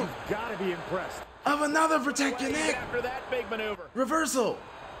kick out? You've got to be impressed. Of another protect your neck. After that big maneuver. Reversal.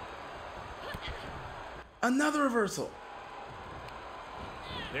 Another reversal.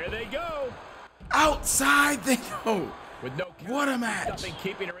 There they go. Outside they go. With no count, What a match. nothing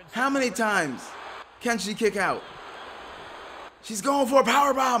keeping her in. How many times can she kick out? She's going for a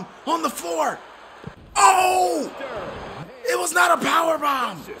powerbomb on the floor. Oh! It was not a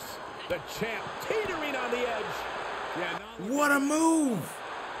powerbomb. The champ teetering on the edge. Yeah, now What a move.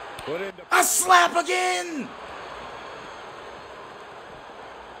 put into A slap again.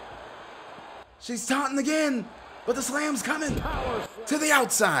 She's taunting again, but the slam's coming power. to the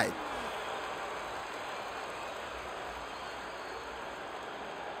outside.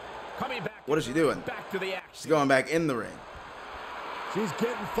 Coming back. What is she doing? Back to the She's action. going back in the ring. She's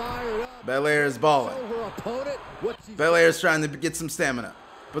getting fired up. Belair is balling. So her opponent, what she's Belair's trying to get some stamina,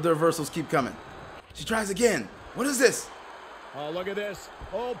 but the reversals keep coming. She tries again. What is this? Oh, look at this.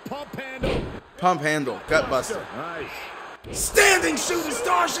 Oh, pump handle. Pump handle, gut buster. Nice. Standing shooting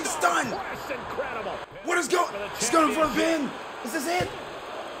star, she's stunned. That's incredible. What is going? She's going for the pin. Is this it?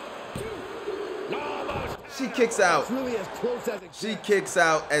 Almost. She kicks out. It's really as close as it She gets. kicks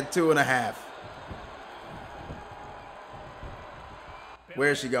out at 2.5.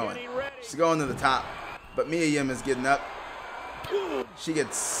 Where is she going? She's going to the top, but Mia Yim is getting up. She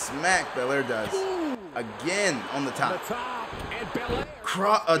gets smacked, Belair does. Again on the The top. top and Belair.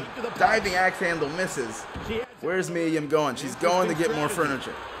 A diving axe handle misses. She has Where's Mia Yim going? She's going to get more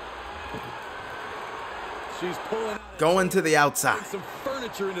furniture. She's pulling out Going to the outside. some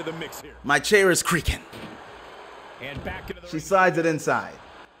furniture into the mix here. My chair is creaking. And back into the She ring. slides it inside.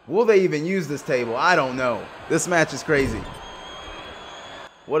 Will they even use this table? I don't know. This match is crazy.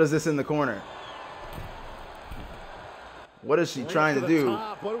 What is this in the corner? What is she trying to do?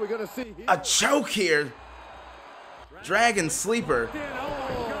 Top. What are we gonna see here? A choke here. Dragon sleeper.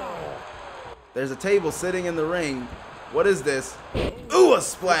 Oh. There's a table sitting in the ring. What is this? Ooh, a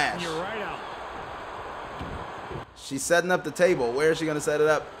splash. You're right out. She's setting up the table. Where is she going to set it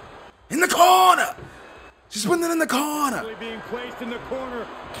up? In the corner. She's putting it in the corner. Being placed in the corner.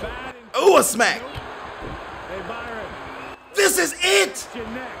 Bad and Ooh, a smack. Hey, Byron. This is it. Your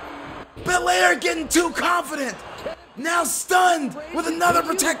neck. Belair getting too confident. Now stunned with another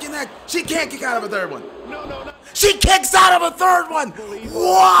protect your neck. She can't kick out of a third one. No. She kicks out of a third one.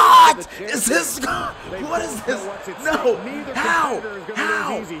 What is this? What is this? No. How?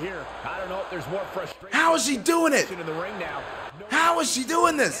 How? I don't know if there's more frustration. How is she doing it? In the ring now. How is she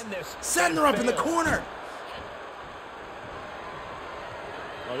doing this? Setting her up in the corner.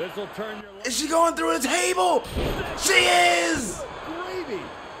 Oh, this will turn your Is she going through a table? She is! gravy.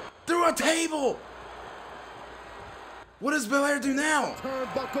 Through a table. What does Belair do now?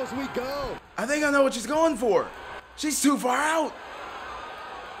 Turnbuckles we go. I think I know what she's going for. She's too far out.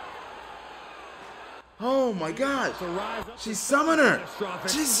 Oh my God. She's summoning her.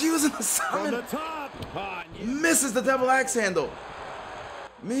 She's using the From summon. the top. Misses the double axe handle.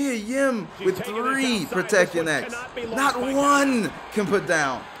 Mia Yim with 3 protect your necks. Not one can put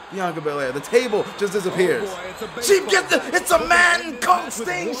down Bianca Belair. The table just disappears. She gets the, it's a man called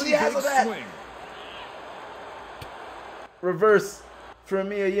Sting. She has that. Reverse for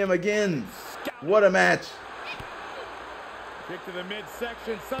Mia Yim again. What a match. Kick to the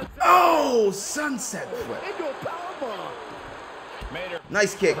midsection. Sunset. Oh, sunset flip. Into a powerbomb. Made her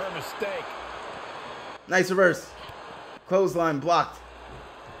Nice kick. her mistake. Nice reverse. Clothesline blocked.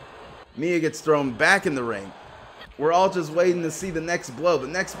 Mia gets thrown back in the ring. We're all just waiting to see the next blow. The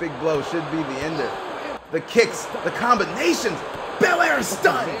next big blow should be the ender. The kicks, the combinations. Belair is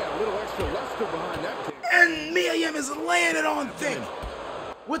stunned. Yeah, a little extra luster behind that kick. And Mia Yim is laying it on thick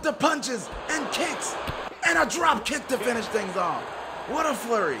with the punches and kicks and a drop kick to finish things off. What a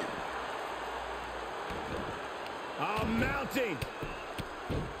flurry. Mounting.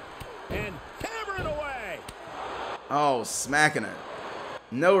 And hammering away. Oh, smacking her.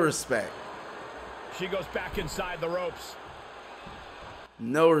 No respect. She goes back inside the ropes.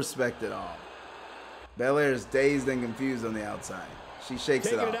 No respect at all. Belair is dazed and confused on the outside. She shakes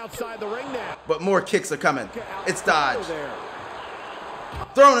it Taking it off. outside the ring now. But more kicks are coming. It's dodged. There.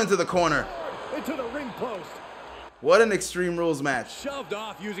 Thrown into the corner. Into the ring post. What an Extreme Rules match. Shoved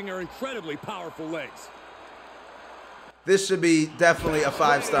off using her incredibly powerful legs. This should be definitely a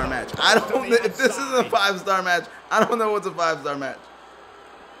 5-star match. I don't, if this isn't a 5-star match, I don't know what's a 5-star match.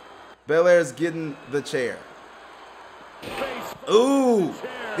 Belair's getting the chair. Ooh,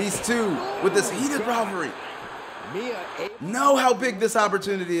 these two with this heated rivalry. Mia Know how big this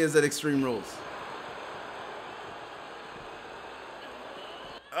opportunity is at Extreme Rules.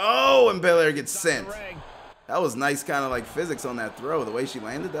 Oh, and Belair gets sent. That was nice, kind of like physics on that throw. The way she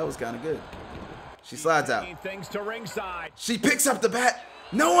landed, that was kind of good. She slides out. Things to ringside. She picks up the bat.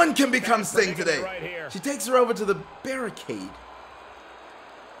 No one can become Sting today. She takes her over to the barricade,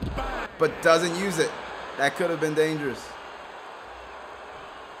 but doesn't use it. That could have been dangerous.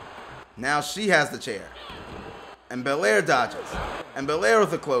 Now she has the chair. And Belair dodges. And Belair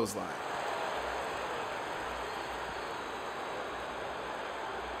with a clothesline.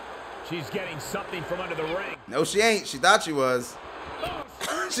 She's getting something from under the ring. No, she ain't. She thought she was.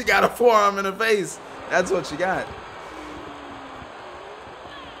 She got a forearm in her face. That's what she got.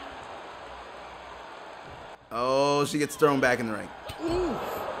 Oh, she gets thrown back in the ring. Ooh,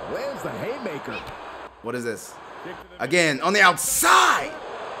 lands the haymaker. What is this? Again, on the outside.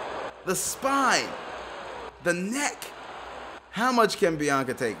 The spine. The neck. How much can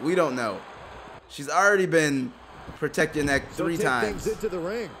Bianca take? We don't know. She's already been protect your neck 3 times. Into the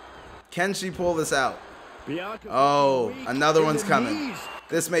ring. Can she pull this out? Bianca. Oh, another one's coming.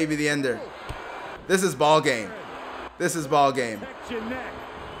 This may be the ender. This is ball game. This is ball game. Protect your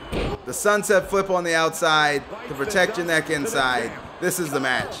neck. The sunset flip on the outside to protect your neck inside. This is the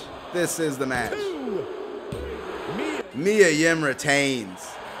match. This is the match. Mia Yim retains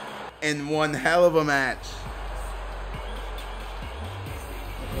in one hell of a match.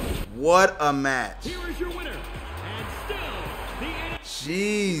 What a match. Here is your winner, and still the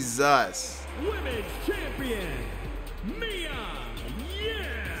Jesus. Women's Champion, Mia Yim.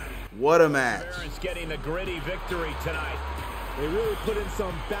 What a match. Baron's getting the gritty victory tonight. They really put in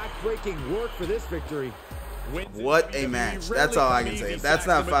some back-breaking work for this victory. What a match. That's all I can say. If that's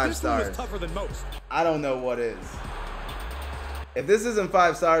not 5 stars, Tougher than most. I don't know what is. If this isn't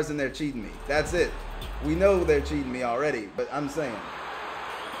 5 stars, then they're cheating me. That's it. We know they're cheating me already, but I'm saying.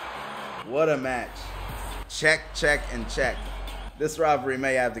 What a match. Check, check, and check. This rivalry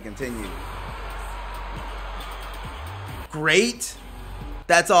may have to continue. Great.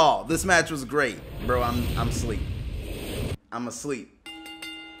 That's all. This match was great. Bro, I'm asleep. I'm asleep.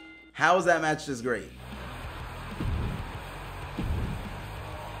 How is that match just great?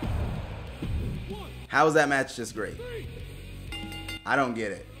 How is that match just great? I don't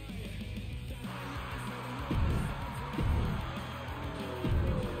get it.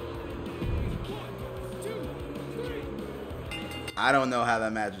 I don't know how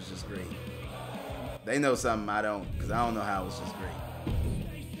that match was just great. They know something I don't, because I don't know how it was just great.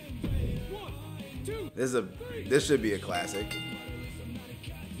 This should be a classic.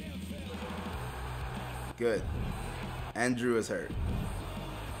 Good. And Drew is hurt,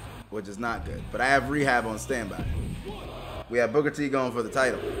 which is not good. But I have Rehab on standby. We have Booker T going for the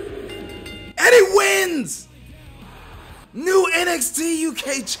title. And he wins! New NXT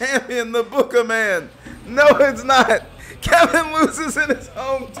UK champion, the Booker Man. No, it's not. Kevin loses in his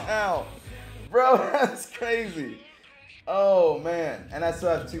hometown. Bro, that's crazy. Oh, man. And I still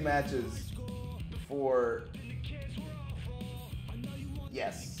have 2 matches for...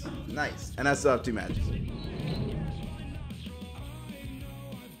 Yes. Nice. And I still have 2 matches.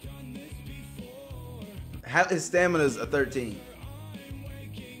 His stamina's a 13.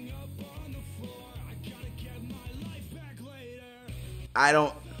 I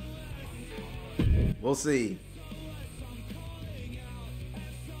don't... We'll see.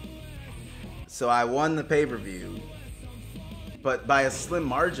 So I won the pay-per-view, but by a slim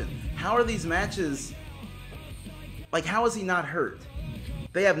margin. How are these matches... Like, how is he not hurt?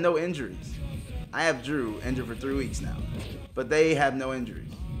 They have no injuries. I have Drew injured for 3 weeks now, but they have no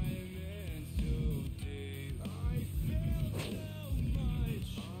injuries.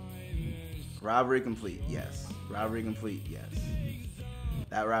 Robbery complete, yes. Robbery complete, yes.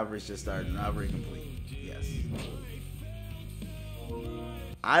 That robbery's just started. Robbery complete, yes.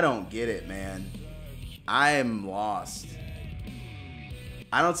 I don't get it, man. I am lost.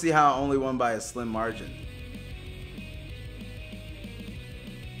 I don't see how I only won by a slim margin.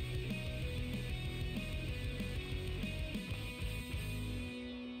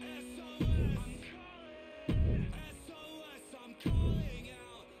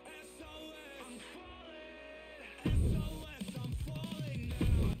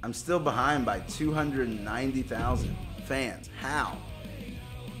 I'm still behind by 290,000 fans. How?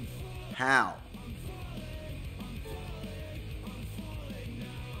 How?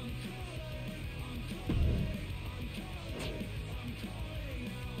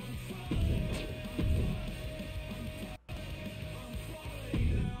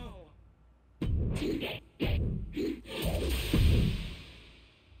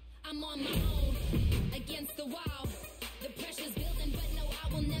 I'm on my own against the wall. The pressure's building, but no,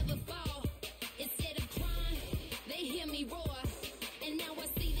 I will never fall. Instead of crying, they hear me roar. And now I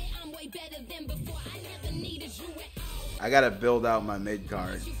see that I'm way better than before. I never needed you at all. I gotta build out my mid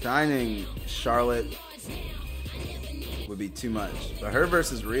card. Signing Charlotte would be too much, but her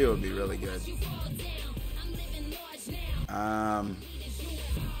versus Rhea would be really good.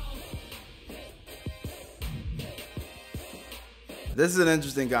 This is an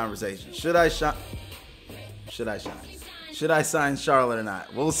interesting conversation. Should I sign Charlotte or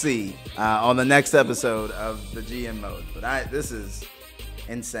not? We'll see on the next episode of the GM mode. But this is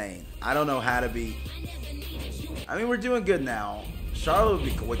insane. I don't know how to be. I mean, we're doing good now.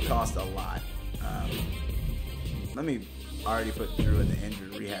 Charlotte would cost a lot. Let me already put Drew in the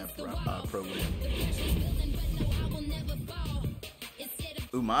injured rehab program.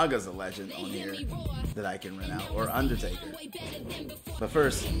 Umaga's a legend on here that I can rent out, or Undertaker. But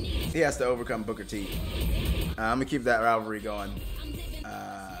first, he has to overcome Booker T. I'm gonna keep that rivalry going.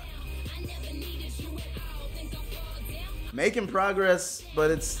 Making progress,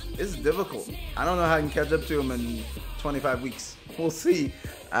 but it's difficult. I don't know how I can catch up to him in 25 weeks. We'll see.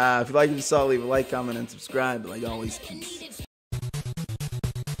 If you like what you saw, leave a like, comment, and subscribe. But like always, peace.